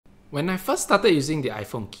When I first started using the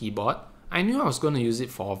iPhone keyboard, I knew I was going to use it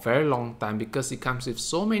for a very long time because it comes with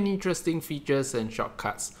so many interesting features and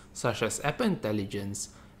shortcuts such as Apple Intelligence,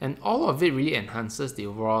 and all of it really enhances the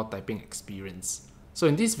overall typing experience. So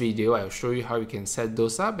in this video, I'll show you how you can set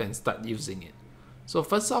those up and start using it. So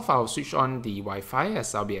first off, I'll switch on the Wi-Fi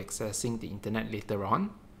as I'll be accessing the internet later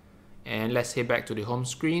on. And let's head back to the home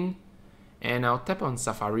screen, and I'll tap on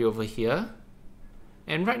Safari over here.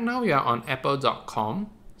 And right now we are on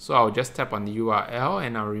apple.com. So I'll just tap on the URL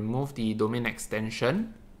and I'll remove the domain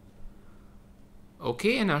extension.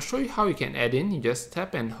 Okay, and I'll show you how you can add in. You just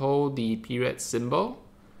tap and hold the period symbol.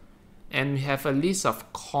 And we have a list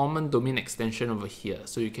of common domain extension over here.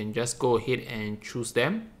 So you can just go ahead and choose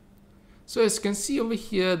them. So as you can see over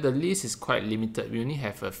here, the list is quite limited. We only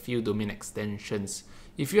have a few domain extensions.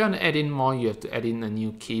 If you want to add in more, you have to add in a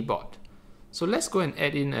new keyboard. So let's go and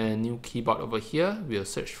add in a new keyboard over here. We'll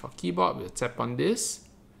search for keyboard, we'll tap on this.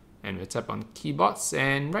 And we'll tap on keyboards,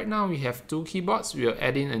 and right now we have two keyboards. We'll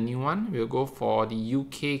add in a new one. We'll go for the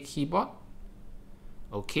UK keyboard.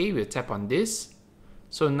 Okay, we'll tap on this.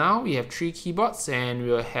 So now we have three keyboards and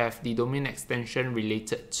we'll have the domain extension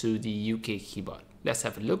related to the UK keyboard. Let's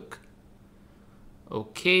have a look.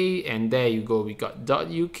 Okay, and there you go. We got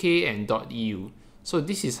 .uk and .eu. So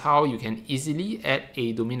this is how you can easily add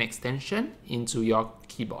a domain extension into your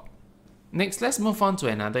keyboard. Next, let's move on to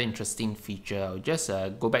another interesting feature. I'll just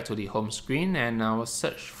go back to the home screen and I'll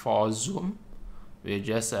search for Zoom. We'll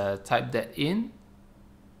just type that in.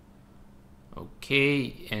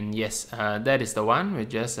 Okay, and yes, that is the one. We'll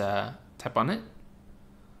just tap on it.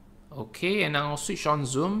 Okay, and I'll switch on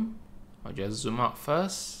Zoom. I'll just zoom out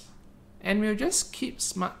first. And we'll just keep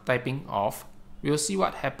smart typing off. We'll see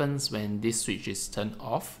what happens when this switch is turned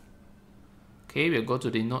off. Okay, we'll go to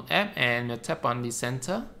the Note app and we'll tap on the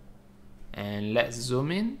center. And let's zoom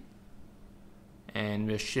in, and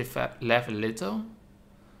we'll shift left a little,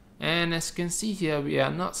 and as you can see here, we are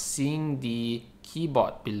not seeing the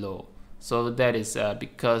keyboard below. So that is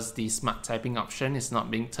because the smart typing option is not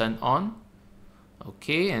being turned on.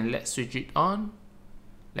 Okay, and let's switch it on.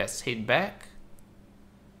 Let's head back,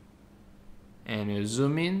 and we'll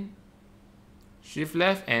zoom in, shift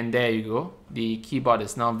left, and there you go. The keyboard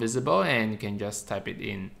is now visible and you can just type it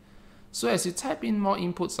in. So as you type in more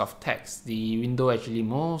inputs of text, the window actually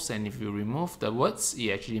moves, and if you remove the words,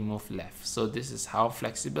 it actually moves left. So this is how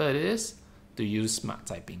flexible it is to use smart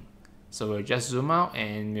typing. So we'll just zoom out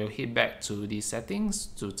and we'll head back to the settings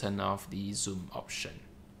to turn off the zoom option.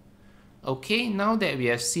 Okay, now that we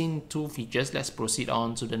have seen two features, let's proceed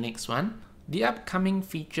on to the next one. The upcoming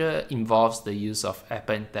feature involves the use of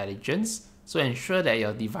Apple Intelligence. So ensure that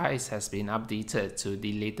your device has been updated to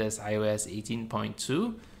the latest iOS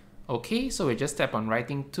 18.2. Okay, so we just tap on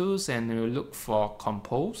Writing Tools and we'll look for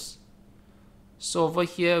Compose. So over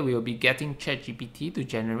here, we'll be getting ChatGPT to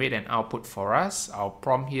generate an output for us. Our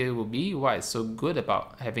prompt here will be, what is so good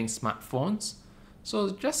about having smartphones?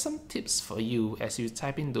 So just some tips for you as you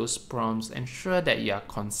type in those prompts. Ensure that you are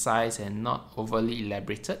concise and not overly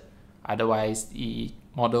elaborated. Otherwise, the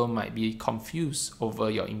model might be confused over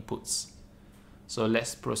your inputs. So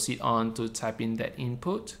let's proceed on to type in that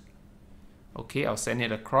input. Okay, I'll send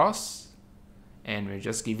it across and we'll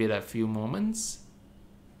just give it a few moments.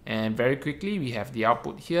 And very quickly, we have the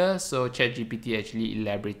output here. So ChatGPT actually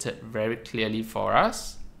elaborated very clearly for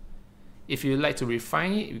us. If you'd like to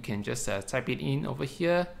refine it, you can just type it in over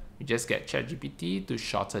here. You just get ChatGPT to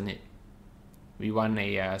shorten it. We want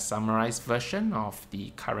a summarized version of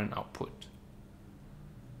the current output.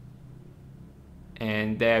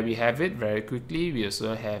 And there we have it very quickly. We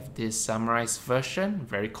also have this summarized version,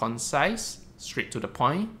 very concise, straight to the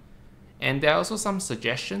point. And there are also some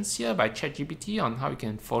suggestions here by ChatGPT on how you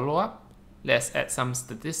can follow up. Let's add some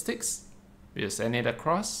statistics. We'll send it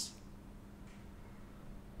across.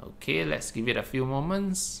 Okay, let's give it a few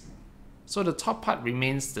moments. So the top part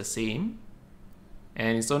remains the same.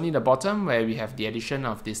 And it's only the bottom where we have the addition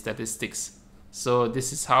of the statistics. So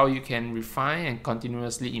this is how you can refine and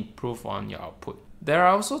continuously improve on your output. There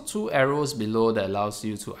are also two arrows below that allows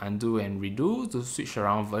you to undo and redo to switch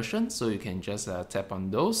around versions. So you can just tap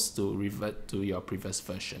on those to revert to your previous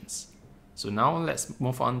versions. So now let's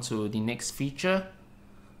move on to the next feature.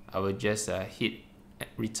 I will just hit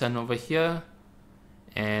return over here.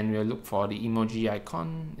 And we'll look for the emoji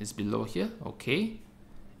icon. It's below here. Okay.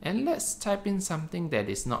 And let's type in something that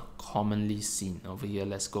is not commonly seen. Over here,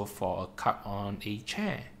 let's go for a cup on a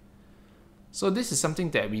chair. So this is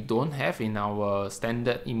something that we don't have in our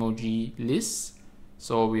standard emoji list.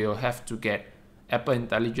 So we'll have to get Apple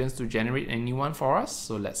Intelligence to generate a new one for us.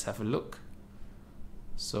 So let's have a look.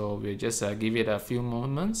 So we'll just give it a few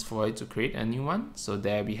moments for it to create a new one. So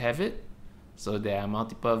there we have it. So there are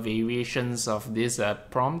multiple variations of this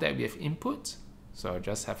prompt that we have input. So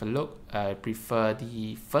just have a look. I prefer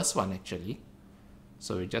the first one actually.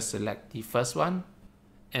 So we just select the first one.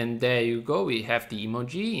 And there you go, we have the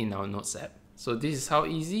emoji in our Notes app. So this is how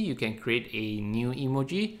easy you can create a new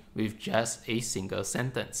emoji with just a single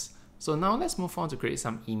sentence. So now let's move on to create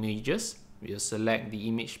some images. We'll select the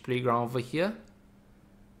image playground over here.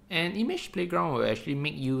 And image playground will actually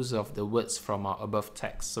make use of the words from our above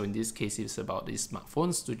text. So in this case, it's about the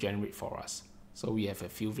smartphones to generate for us. So we have a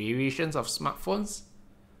few variations of smartphones.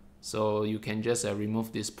 So you can just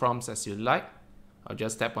remove these prompts as you like. I'll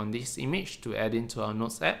just tap on this image to add into our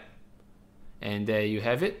Notes app. And there you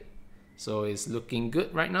have it. So it's looking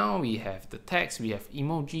good right now. We have the text, we have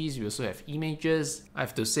emojis, we also have images. I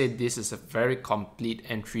have to say this is a very complete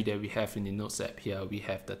entry that we have in the Notes app here. We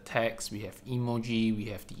have the text, we have emoji, we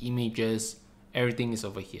have the images, everything is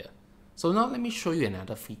over here. So now let me show you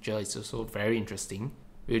another feature. It's also very interesting.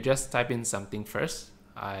 We'll just type in something first.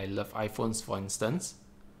 I love iPhones, for instance.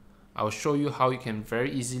 I'll show you how you can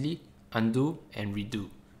very easily undo and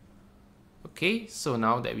redo. Okay, so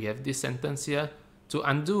now that we have this sentence here, to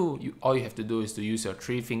undo, all you have to do is to use your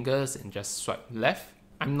 3 fingers and just swipe left.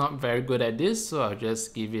 I'm not very good at this, so I'll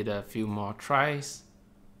just give it a few more tries.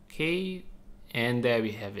 Okay, and there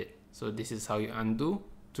we have it. So this is how you undo.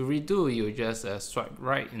 To redo, you just swipe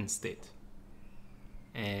right instead.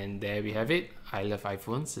 And there we have it. I love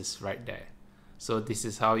iPhones is right there. So this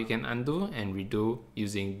is how you can undo and redo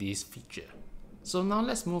using this feature. So now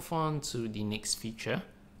let's move on to the next feature.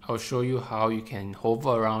 I'll show you how you can hover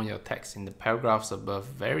around your text in the paragraphs above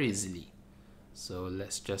very easily. So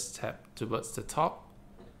let's just tap towards the top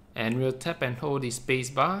and we'll tap and hold the space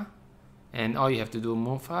bar, and all you have to do,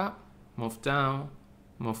 move up, move down,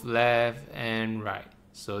 move left and right.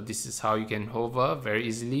 So this is how you can hover very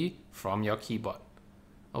easily from your keyboard.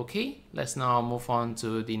 Okay, let's now move on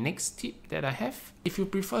to the next tip that I have. If you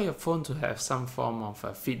prefer your phone to have some form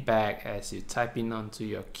of feedback as you type in onto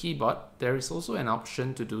your keyboard, there is also an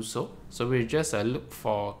option to do so. So we'll just look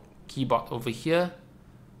for keyboard over here.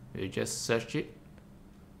 We'll just search it.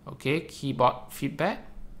 Okay, keyboard feedback.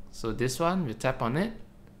 So this one, we'll tap on it.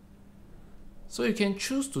 So you can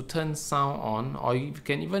choose to turn sound on, or you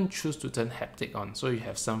can even choose to turn haptic on. So you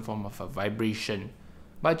have some form of a vibration.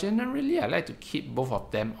 But generally, I like to keep both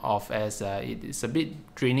of them off as it is a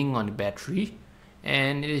bit draining on the battery,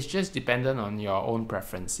 and it is just dependent on your own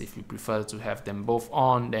preference. If you prefer to have them both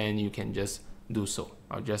on, then you can just do so.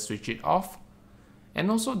 I'll just switch it off.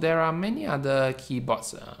 And also there are many other keyboard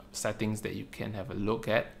settings that you can have a look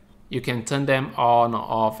at. You can turn them on or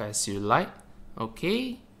off as you like.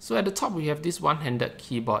 Okay, so at the top we have this one-handed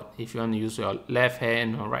keyboard. If you want to use your left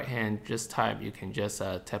hand or right hand, just type, you can just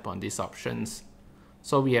tap on these options.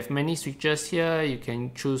 So we have many switches here. You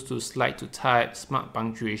can choose to slide to type, smart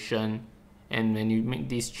punctuation, and when you make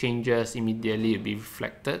these changes, immediately it will be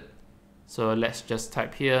reflected. So let's just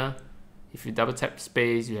type here. If you double tap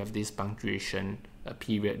space, you have this punctuation, a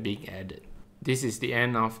period being added. This is the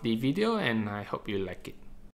end of the video and I hope you like it.